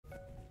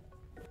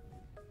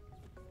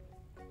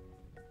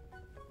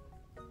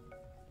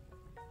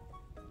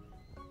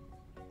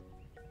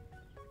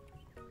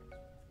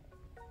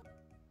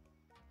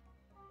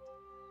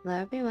Hello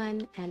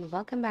everyone and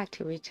welcome back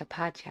to Roots of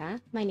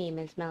Pacha. My name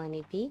is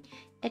Melanie B.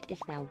 It is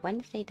now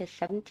Wednesday the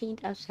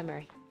 17th of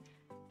summer.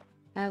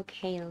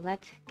 Okay,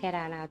 let's get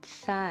on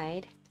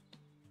outside.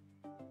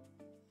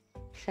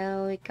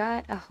 So we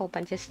got a whole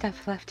bunch of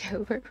stuff left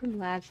over from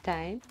last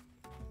time.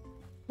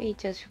 We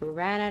just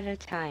ran out of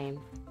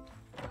time.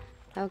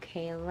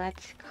 Okay,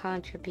 let's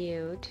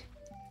contribute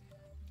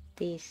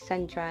these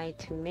sun-dried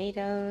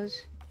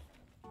tomatoes.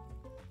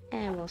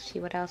 And we'll see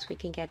what else we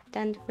can get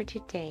done for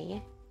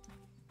today.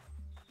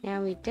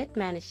 Now we did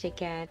manage to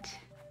get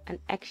an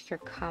extra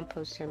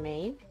composter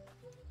made,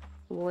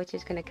 which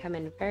is going to come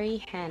in very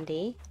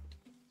handy.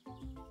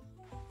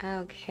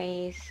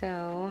 Okay,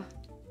 so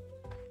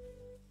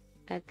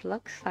it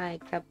looks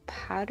like the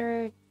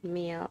powdered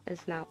meal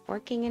is not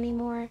working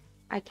anymore.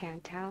 I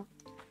can't tell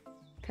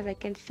because I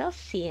can still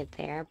see it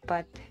there,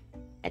 but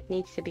it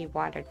needs to be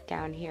watered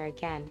down here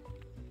again.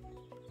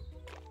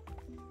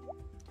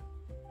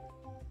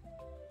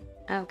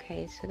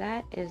 Okay, so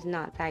that is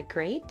not that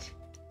great.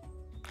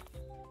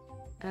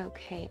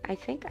 Okay, I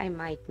think I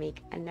might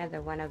make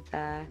another one of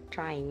the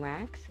drying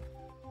racks.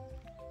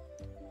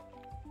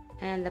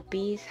 And the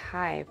bee's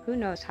hive, who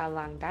knows how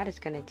long that is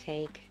going to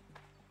take,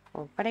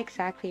 or what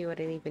exactly would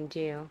it even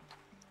do.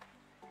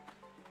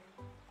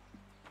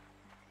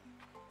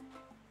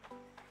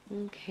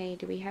 Okay,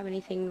 do we have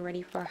anything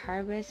ready for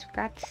harvest? We've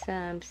got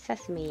some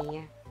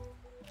sesame.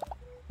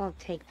 We'll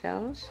take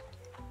those.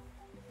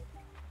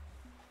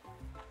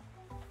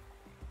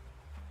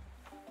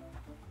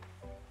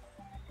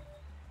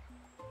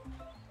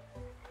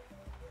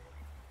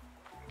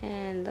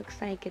 And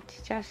looks like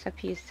it's just a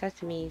few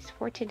sesames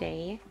for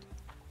today.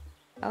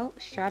 Oh,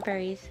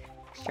 strawberries.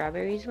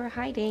 Strawberries were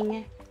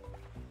hiding.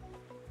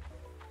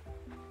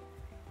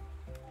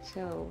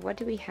 So what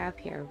do we have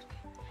here?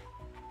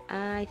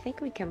 I think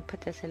we can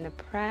put this in the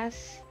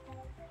press.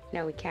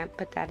 No, we can't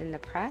put that in the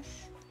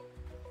press.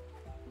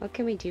 What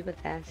can we do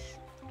with this?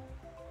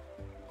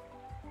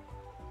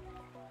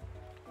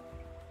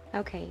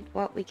 Okay,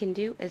 what we can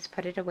do is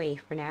put it away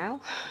for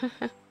now.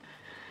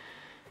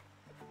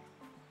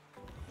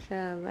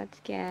 So let's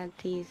get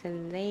these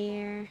in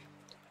there.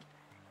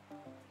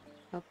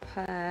 We'll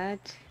put, I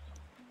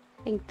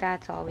think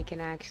that's all we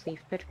can actually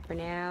fit for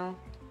now.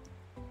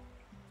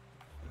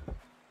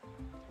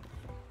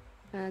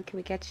 Can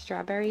we get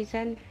strawberries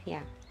in?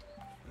 Yeah.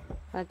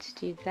 Let's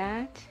do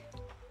that.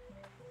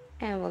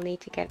 And we'll need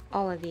to get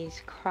all of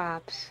these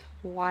crops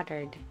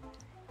watered.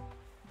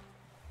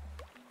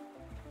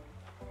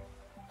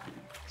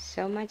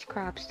 So much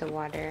crops to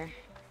water.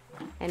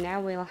 And now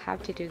we'll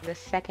have to do the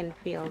second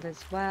field as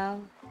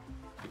well.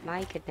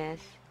 My goodness.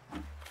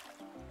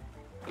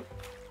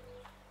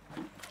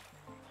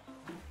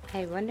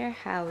 I wonder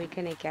how we're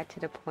gonna get to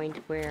the point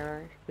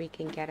where we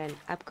can get an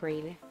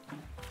upgrade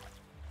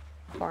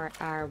for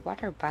our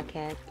water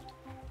bucket.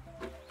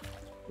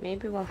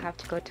 Maybe we'll have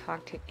to go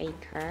talk to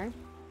Acre.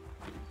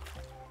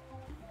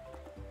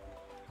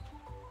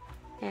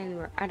 And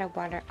we're out of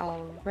water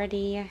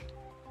already.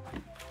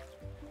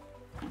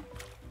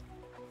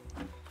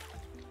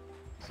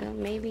 So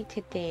maybe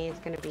today is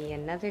gonna be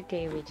another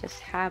day we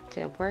just have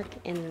to work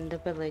in the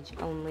village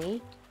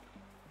only,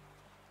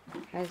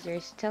 because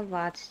there's still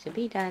lots to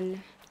be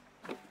done.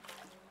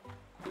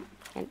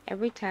 And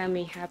every time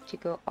we have to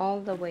go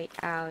all the way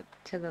out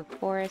to the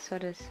forest or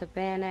the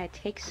savannah, it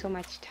takes so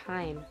much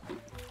time.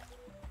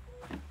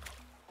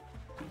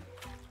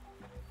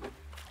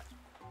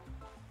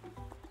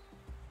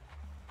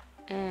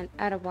 And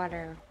out of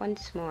water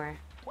once more.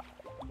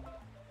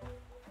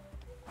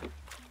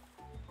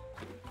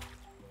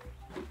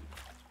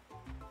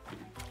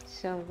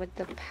 So with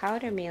the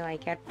powder meal I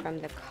get from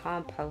the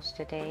compost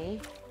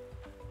today,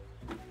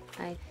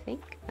 I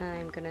think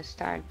I'm gonna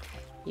start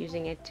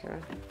using it to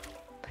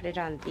put it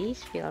on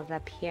these fields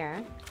up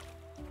here.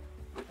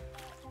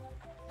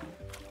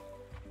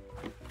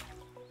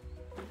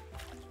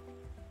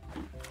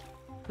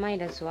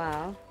 Might as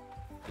well.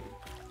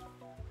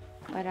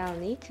 But I'll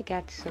need to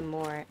get some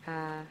more,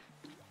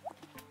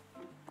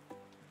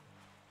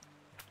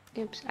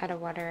 oops, out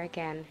of water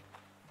again.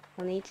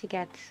 I'll need to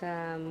get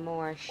some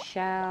more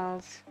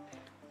shells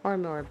or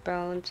more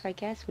bones. So I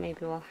guess maybe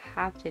we'll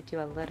have to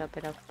do a little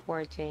bit of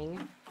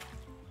foraging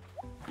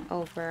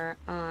over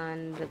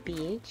on the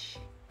beach.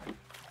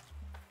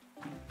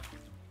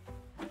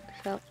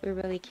 So we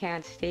really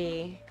can't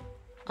stay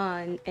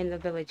in the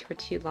village for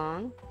too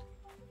long.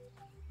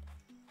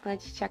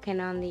 Let's check in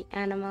on the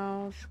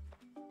animals.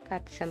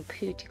 Got some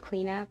poo to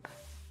clean up.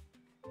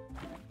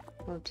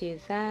 We'll do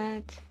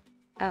that.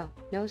 Oh,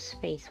 no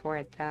space for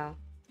it though.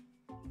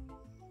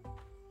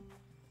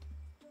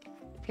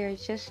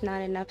 There's just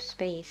not enough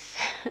space.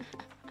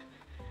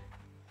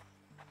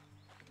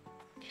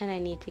 And I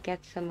need to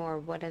get some more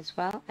wood as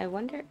well. I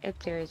wonder if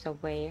there is a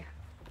way.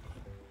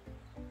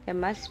 There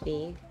must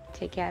be,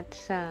 to get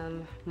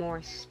some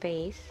more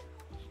space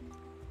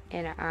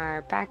in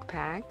our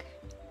backpack.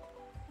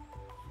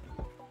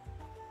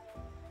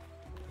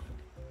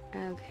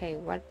 Okay,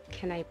 what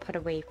can I put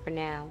away for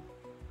now?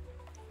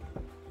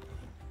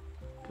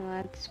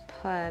 Let's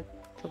put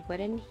the wood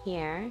in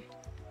here.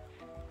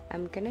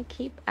 I'm gonna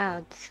keep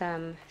out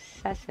some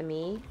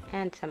sesame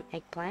and some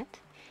eggplant.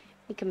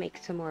 We can make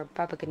some more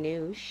baba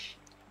ganoush,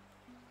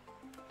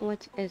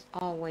 which is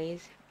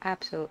always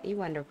absolutely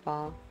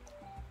wonderful.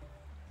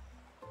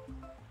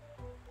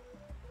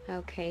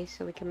 Okay,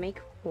 so we can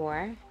make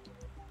 4.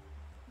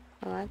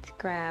 Let's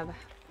grab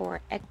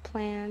 4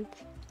 eggplant.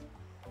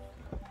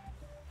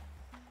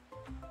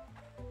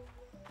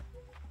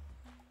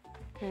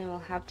 And we'll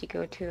have to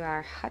go to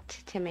our hut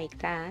to make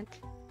that.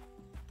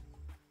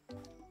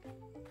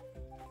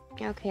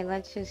 Okay,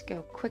 let's just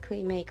go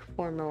quickly make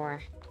 4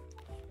 more.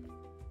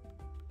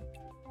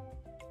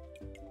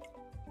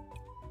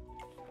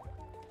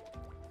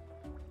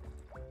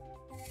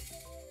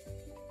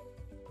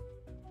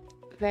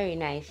 Very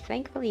nice.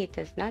 Thankfully, it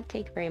does not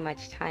take very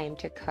much time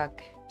to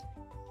cook.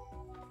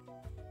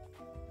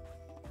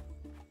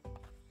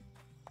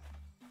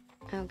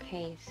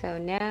 Okay, so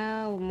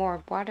now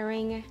more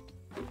watering.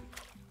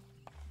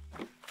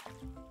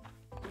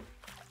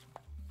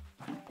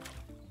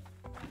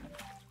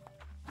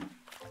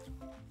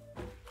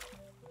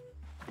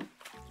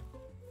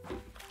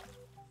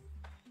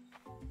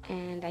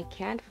 And I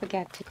can't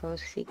forget to go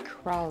see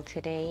Crawl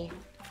today.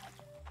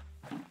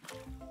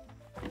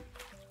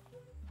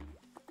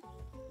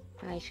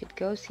 I should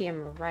go see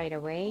him right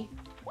away.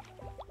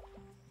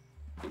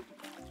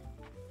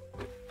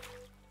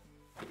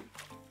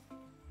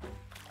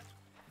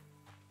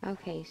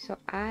 Okay, so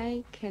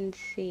I can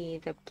see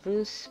the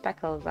blue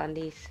speckles on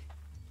these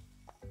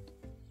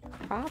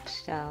crops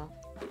still.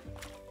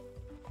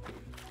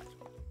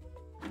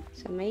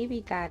 So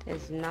maybe that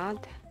is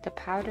not the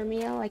powder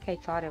meal like I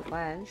thought it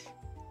was.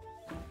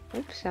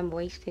 Oops, I'm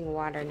wasting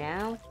water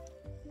now.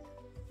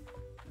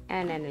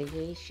 And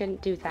energy.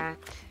 Shouldn't do that.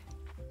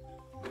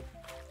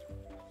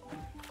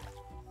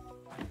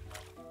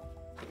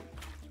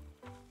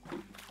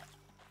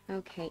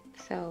 Okay,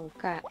 so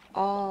got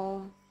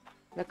all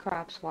the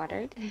crops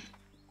watered.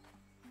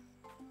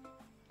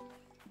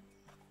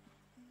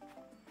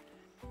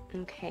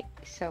 Okay,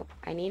 so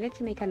I needed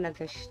to make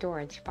another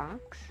storage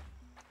box.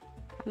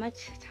 How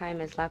much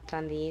time is left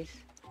on these?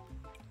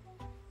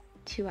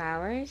 2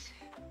 hours?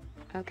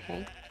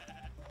 Okay.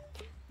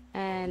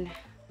 And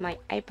my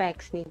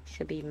ibex needs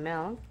to be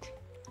milked.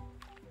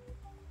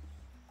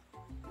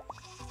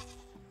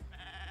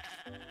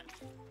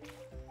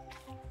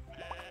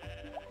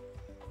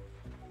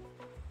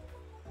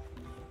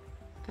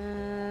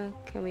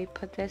 Can we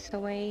put this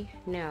away?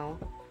 No.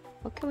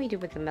 What can we do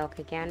with the milk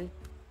again?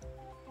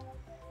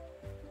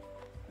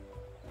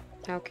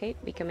 Okay,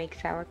 we can make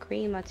sour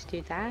cream. Let's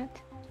do that.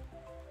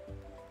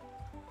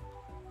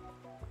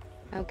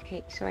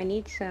 Okay, so I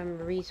need some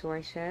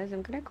resources.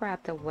 I'm gonna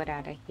grab the wood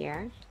out of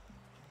here.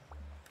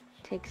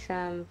 Take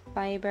some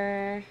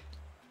fiber.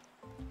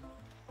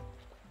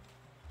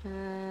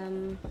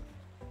 I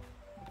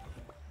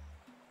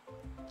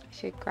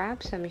should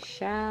grab some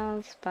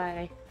shells, but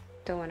I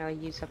don't want to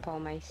use up all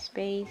my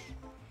space.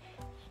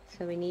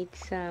 So we need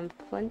some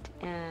flint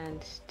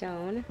and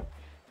stone.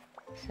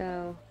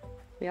 So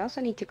we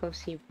also need to go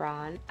see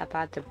Ron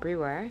about the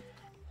brewer.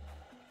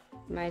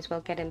 Might as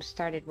well get him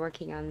started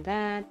working on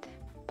that.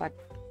 But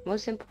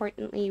most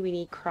importantly, we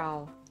need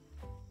Crawl.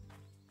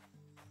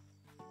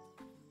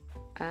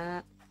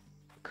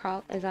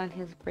 Crawl is on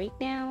his break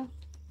now.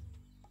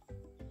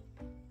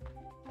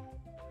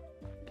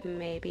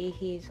 Maybe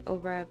he's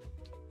over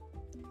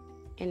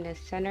in the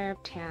center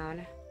of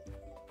town.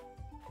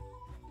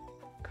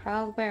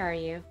 Crawl, where are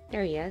you?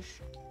 There he is.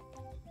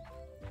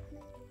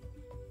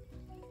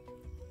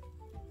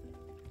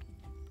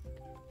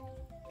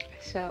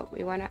 So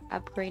we want to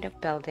upgrade a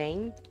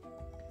building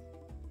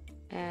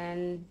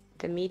and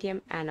the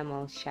medium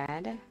animal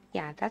shed.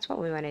 Yeah, that's what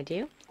we want to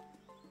do.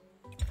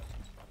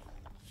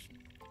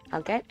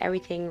 I'll get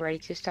everything ready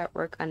to start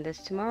work on this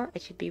tomorrow.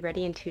 It should be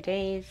ready in 2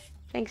 days.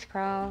 Thanks,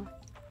 Crawl.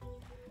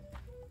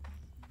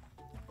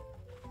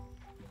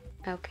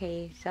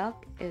 Okay,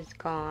 Zelk is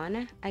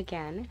gone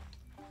again.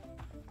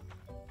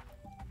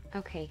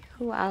 Okay,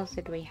 who else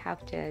did we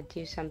have to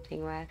do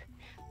something with?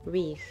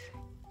 Reese.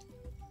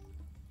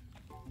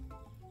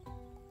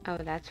 Oh,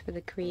 that's for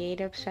the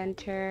creative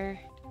center.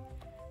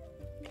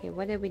 Okay,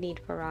 what did we need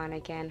for Ron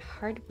again?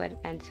 Hardwood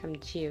and some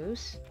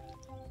juice.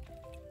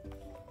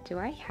 Do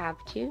I have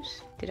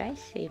juice? Did I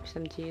save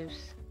some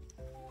juice?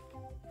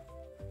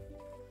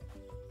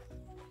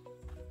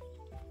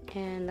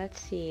 And let's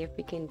see if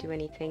we can do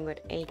anything with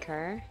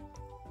Acre.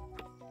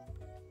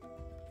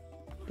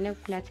 Nope,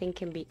 nothing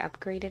can be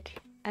upgraded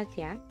as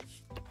yet.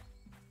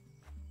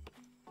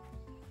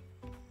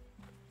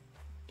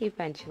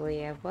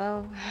 Eventually I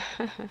will.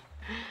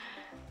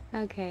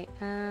 Okay,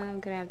 I'm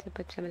gonna have to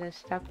put some of this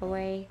stuff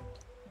away.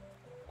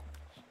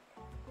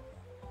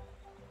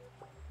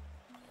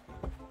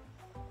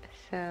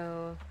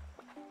 So,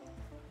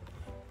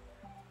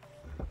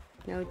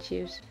 no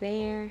juice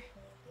there.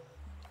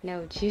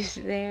 No juice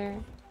there.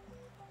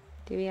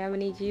 Do we have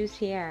any juice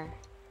here?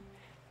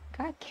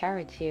 Got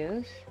carrot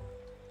juice.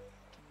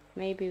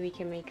 Maybe we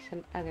can make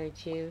some other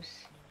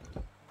juice.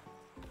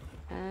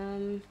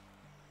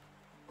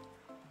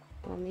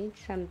 we'll need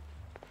some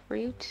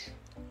fruit.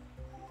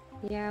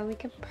 Yeah, we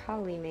could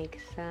probably make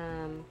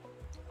some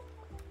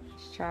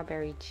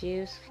strawberry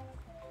juice.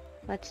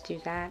 Let's do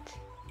that.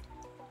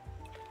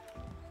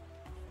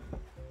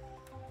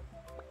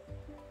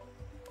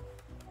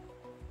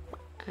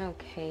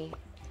 Okay.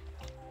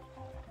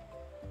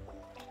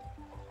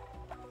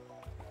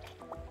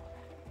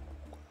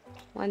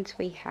 Once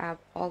we have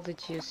all the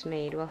juice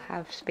made, we'll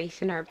have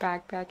space in our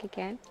backpack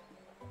again.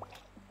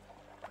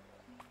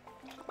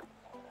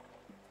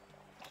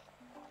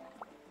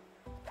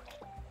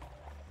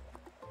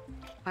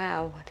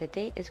 Wow, the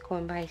day is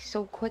going by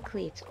so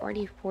quickly. It's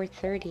already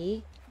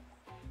 4:30.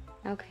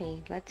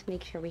 Okay, let's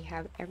make sure we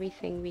have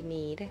everything we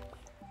need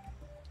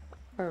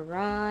for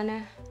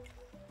Ron.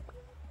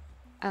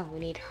 Oh, we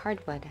need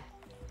hardwood.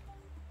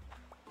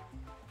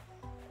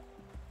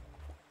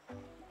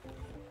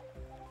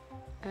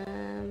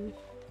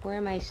 Where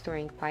am I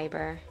storing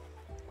fiber?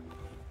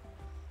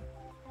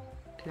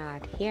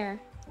 Not here.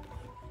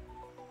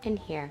 In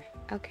here.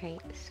 Okay,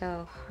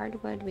 so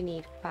hardwood we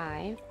need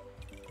 5.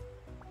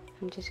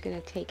 I'm just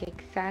gonna take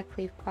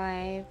exactly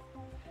 5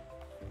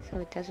 so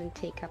it doesn't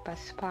take up a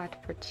spot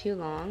for too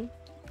long.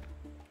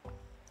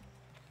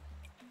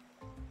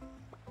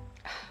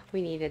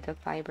 We needed the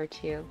fiber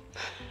too.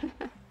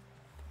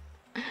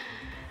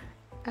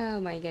 Oh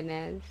my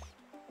goodness.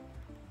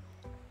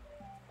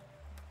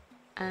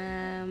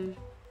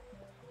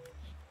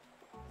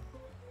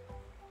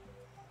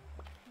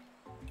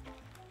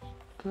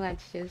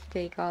 Let's just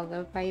take all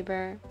the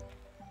fiber.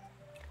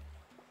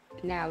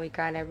 Now we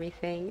got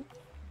everything.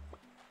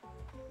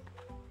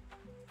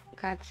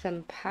 Got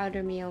some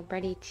powder meal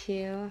ready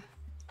too.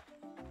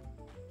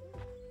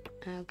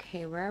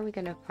 Okay, where are we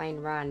gonna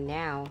find Ron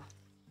now?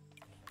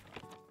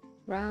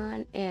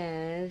 Ron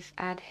is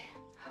at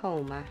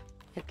home,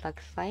 it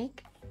looks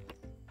like.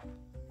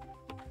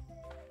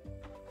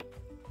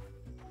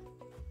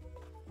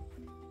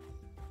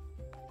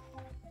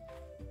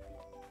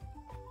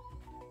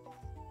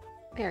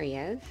 There he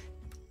is.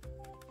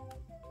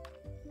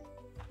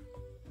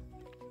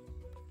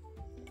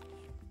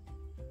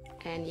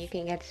 And you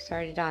can get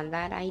started on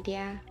that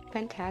idea.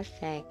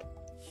 Fantastic.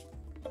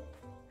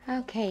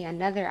 Okay,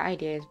 another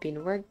idea has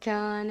been worked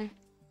on.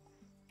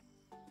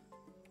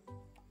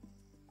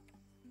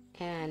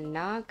 And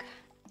Knock's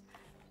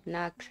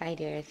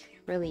idea is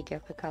really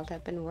difficult.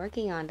 I've been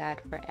working on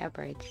that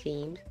forever, it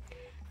seems.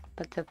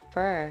 But the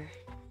fur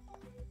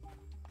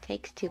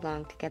takes too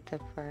long to get the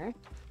fur.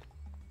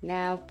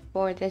 Now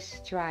for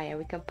this dryer,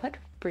 we can put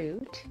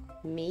fruit,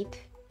 meat,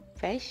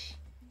 fish,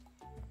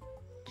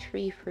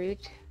 tree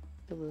fruit,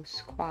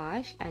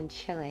 squash, and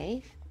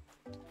chilies.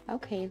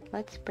 Okay,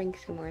 let's bring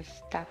some more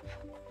stuff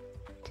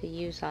to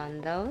use on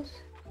those.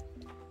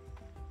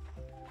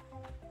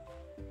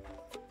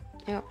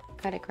 Oh,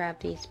 gotta grab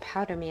these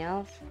powder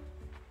meals.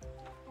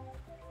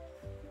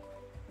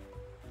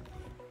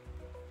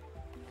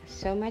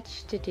 So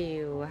much to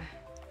do.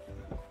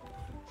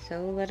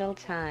 So little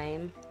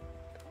time.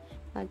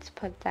 Let's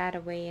put that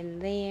away in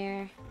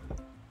there.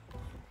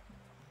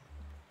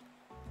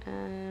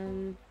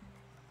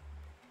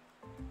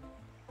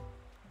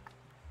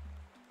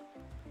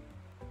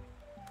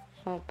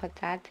 We'll put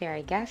that there,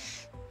 I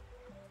guess.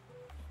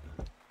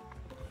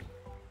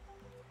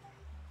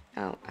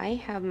 Oh, I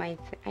have my...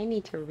 I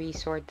need to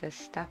resort this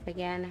stuff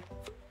again.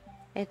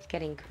 It's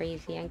getting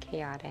crazy and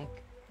chaotic.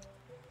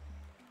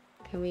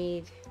 Can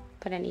we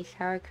put any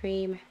sour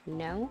cream?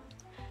 No.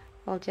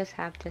 We'll just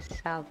have to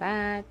sell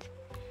that.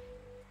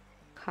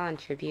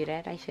 Contribute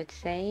it, I should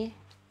say.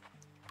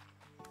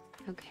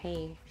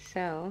 Okay,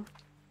 so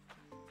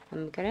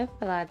I'm gonna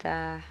fill out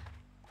the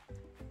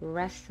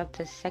rest of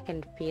the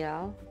second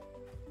field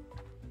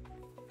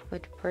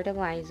with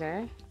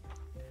fertilizer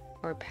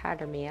or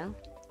powder meal.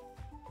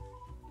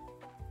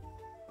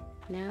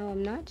 Now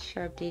I'm not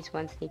sure if these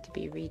ones need to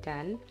be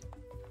redone.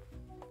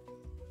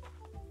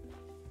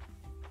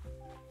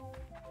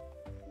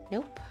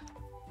 Nope,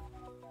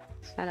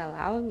 it's not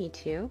allowing me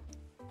to.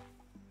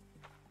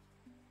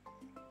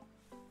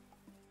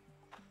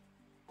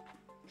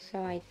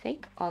 So I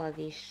think all of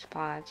these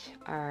spots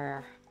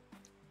are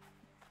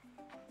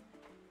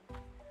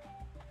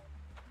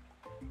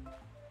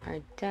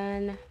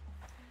done.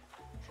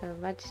 So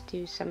let's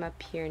do some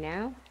up here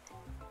now.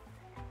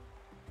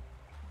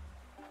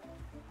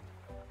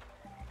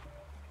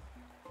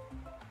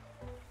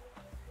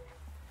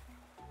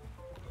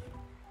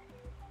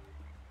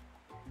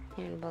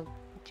 And we'll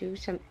do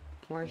some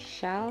more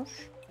shells.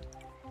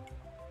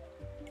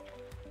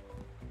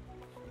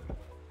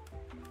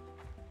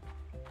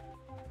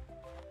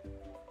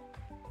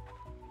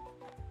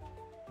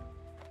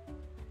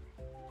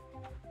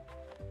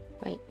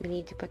 Wait, we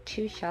need to put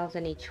 2 shells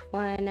in each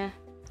one.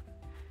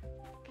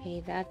 Okay,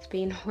 that's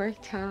being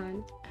worked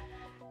on.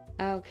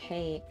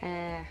 Okay,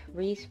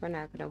 Reese, we're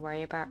not gonna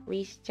worry about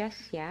Reese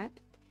just yet.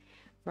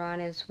 Ron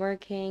is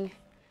working.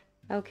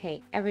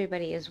 Okay,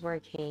 everybody is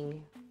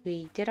working.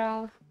 We did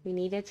all we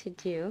needed to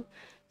do,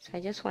 so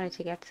I just wanted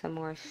to get some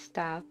more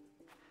stuff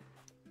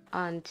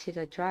onto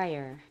the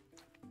dryer.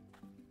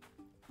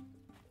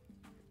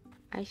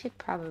 I should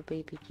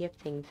probably be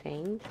gifting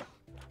things.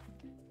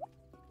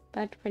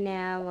 But for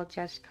now, we'll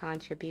just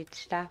contribute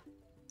stuff.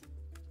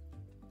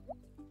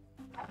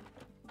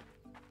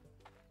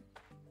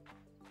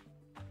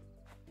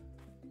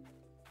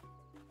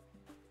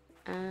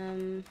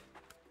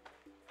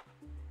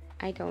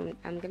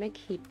 I'm gonna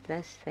keep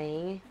this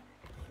thing.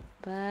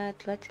 But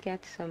let's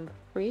get some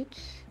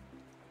fruits.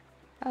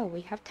 Oh,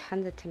 we have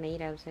tons of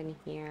tomatoes in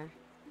here.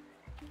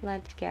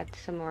 Let's get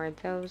some more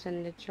of those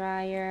in the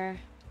dryer.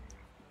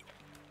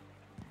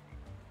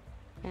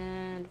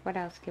 And what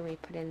else can we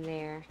put in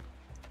there?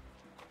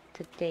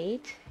 The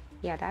date.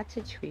 Yeah, that's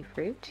a tree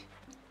fruit.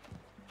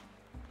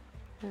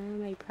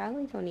 I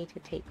probably don't need to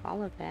take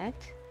all of it.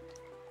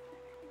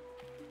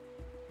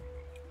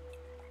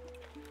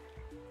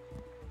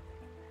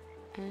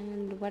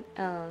 And what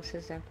else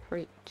is a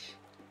fruit?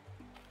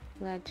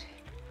 Let's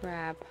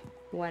grab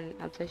one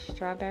of the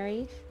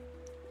strawberries.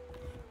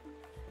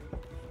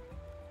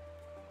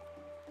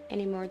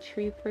 Any more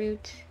tree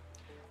fruit?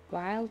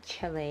 Wild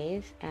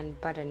chilies and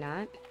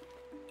butternut.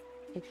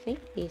 I think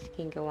these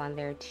can go on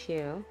there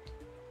too.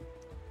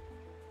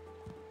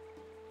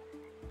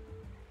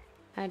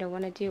 I don't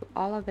want to do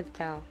all of it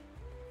though.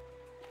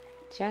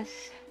 Just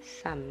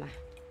some.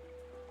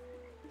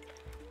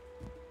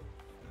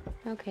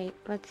 Okay,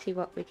 let's see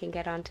what we can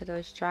get onto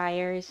those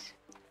dryers.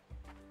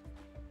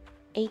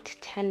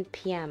 8:10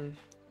 p.m.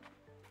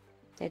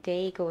 The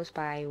day goes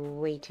by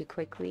way too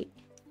quickly.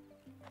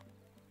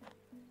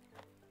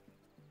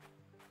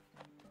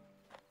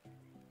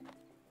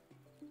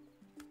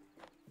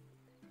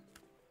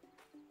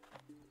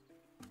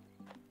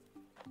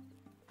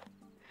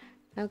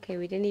 Okay,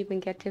 we didn't even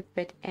get to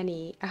fit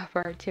any of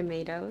our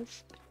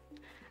tomatoes.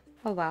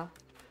 Oh well.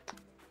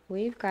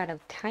 We've got a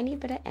tiny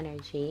bit of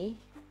energy,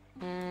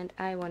 and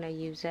I want to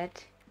use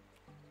it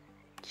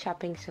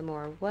chopping some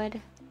more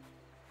wood,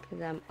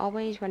 because I'm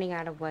always running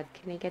out of wood.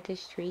 Can I get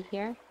this tree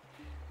here?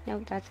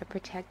 Nope, that's a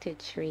protected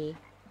tree.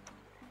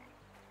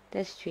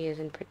 This tree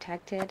isn't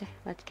protected.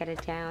 Let's get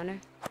it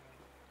down.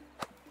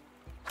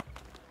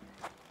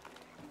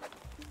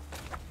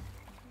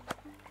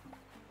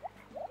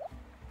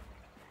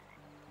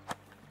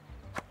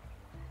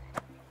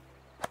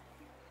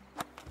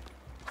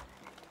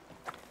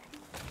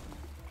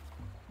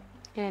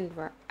 And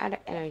we're out of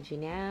energy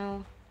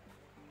now.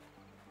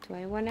 Do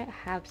I want to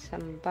have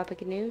some baba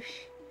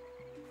ganoush?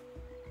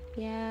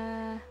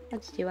 Yeah,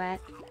 let's do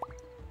it.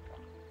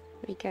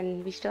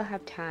 We still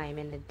have time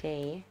in the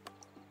day.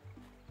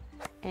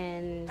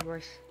 And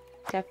we're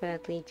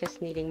definitely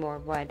just needing more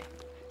wood.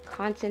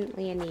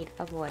 Constantly in need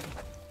of wood.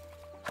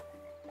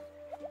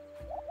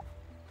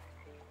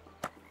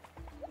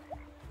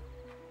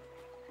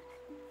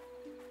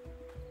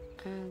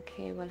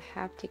 Okay, we'll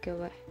have to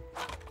go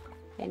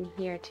in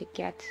here to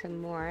get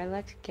some more.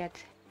 Let's get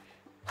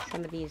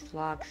some of these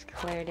logs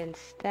cleared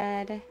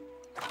instead.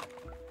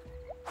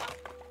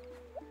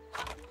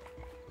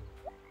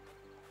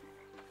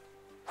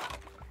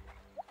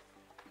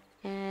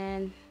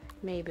 And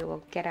maybe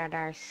we'll get out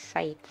our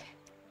scythe.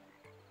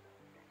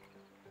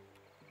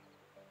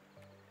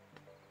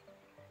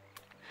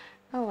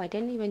 Oh, I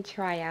didn't even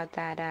try out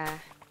that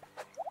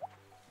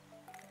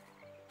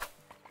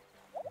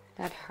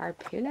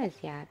harpoon as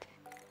yet.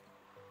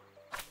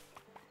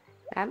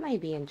 That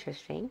might be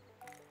interesting.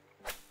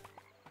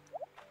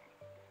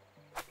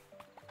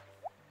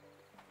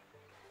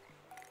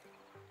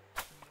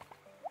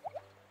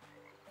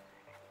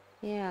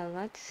 Yeah,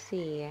 let's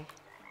see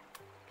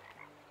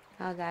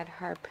how that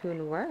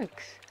harpoon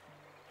works.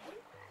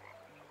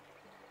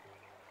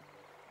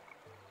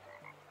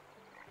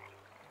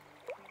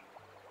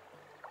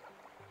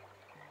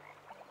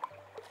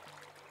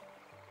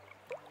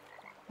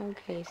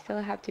 Okay,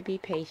 still have to be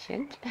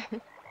patient.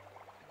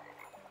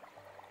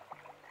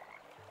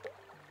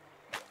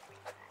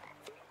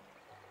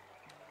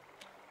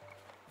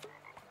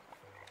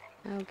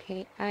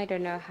 Okay, I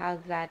don't know how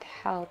that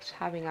helps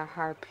having a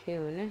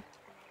harpoon.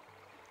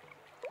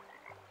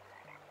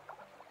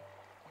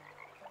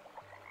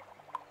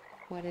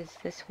 What is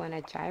this one,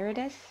 a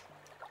gyrodus?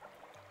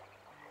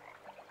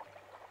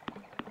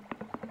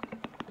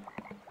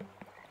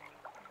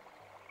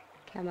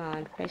 Come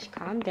on, fish,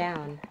 calm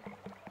down.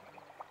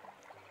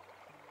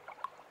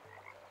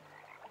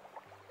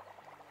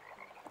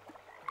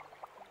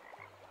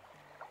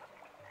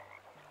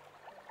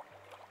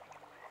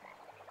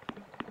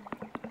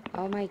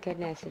 Oh my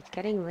goodness, it's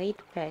getting late,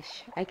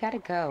 fish. I gotta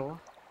go.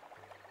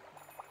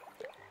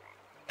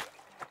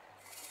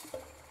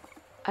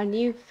 A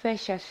new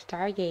fish, a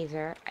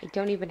stargazer. I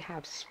don't even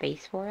have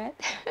space for it.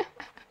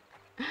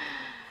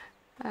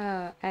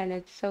 Oh, and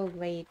it's so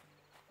late.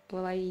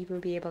 Will I even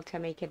be able to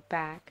make it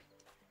back?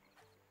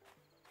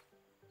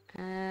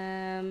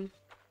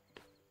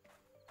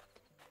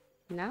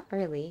 Not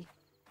really.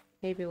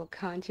 Maybe we'll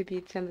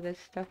contribute some of the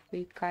stuff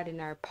we've got in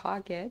our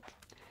pocket.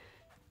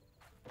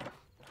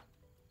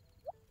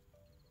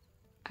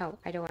 Oh,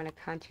 I don't want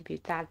to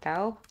contribute that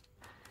though.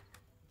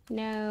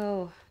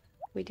 No,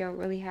 we don't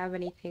really have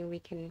anything we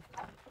can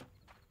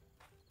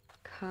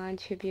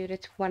contribute.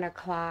 It's 1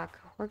 o'clock.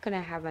 we're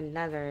gonna have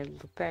another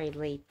very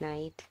late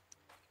night.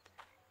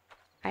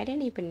 I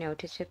didn't even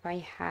notice if I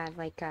had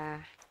like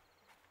a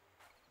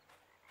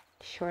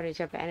shortage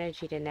of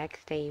energy the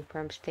next day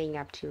from staying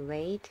up too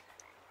late.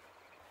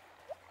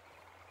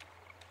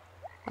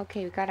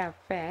 Okay, we got our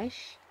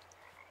fish.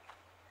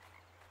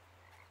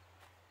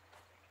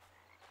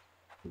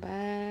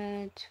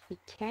 But we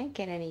can't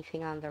get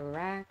anything on the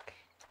rack.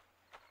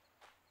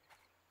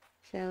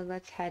 So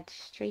let's head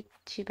straight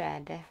to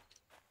bed.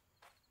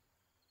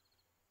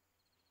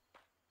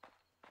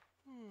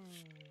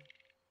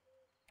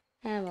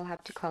 And we'll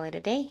have to call it a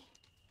day.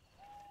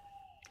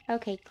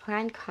 Okay,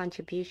 clan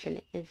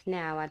contribution is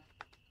now at,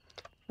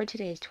 for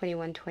today is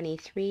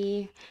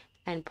 2123,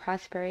 and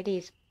prosperity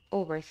is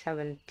over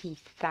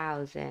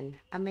 70,000.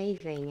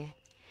 Amazing.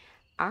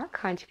 Our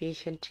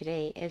contribution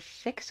today is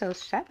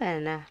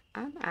 607.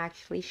 I'm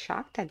actually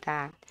shocked at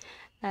that.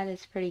 That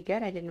is pretty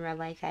good. I didn't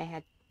realize I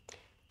had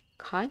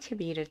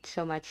contributed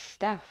so much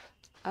stuff.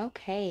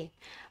 Okay,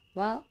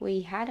 well,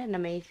 we had an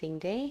amazing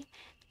day,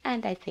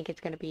 and I think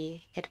it's going to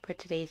be it for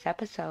today's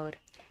episode.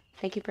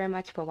 Thank you very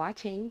much for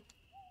watching.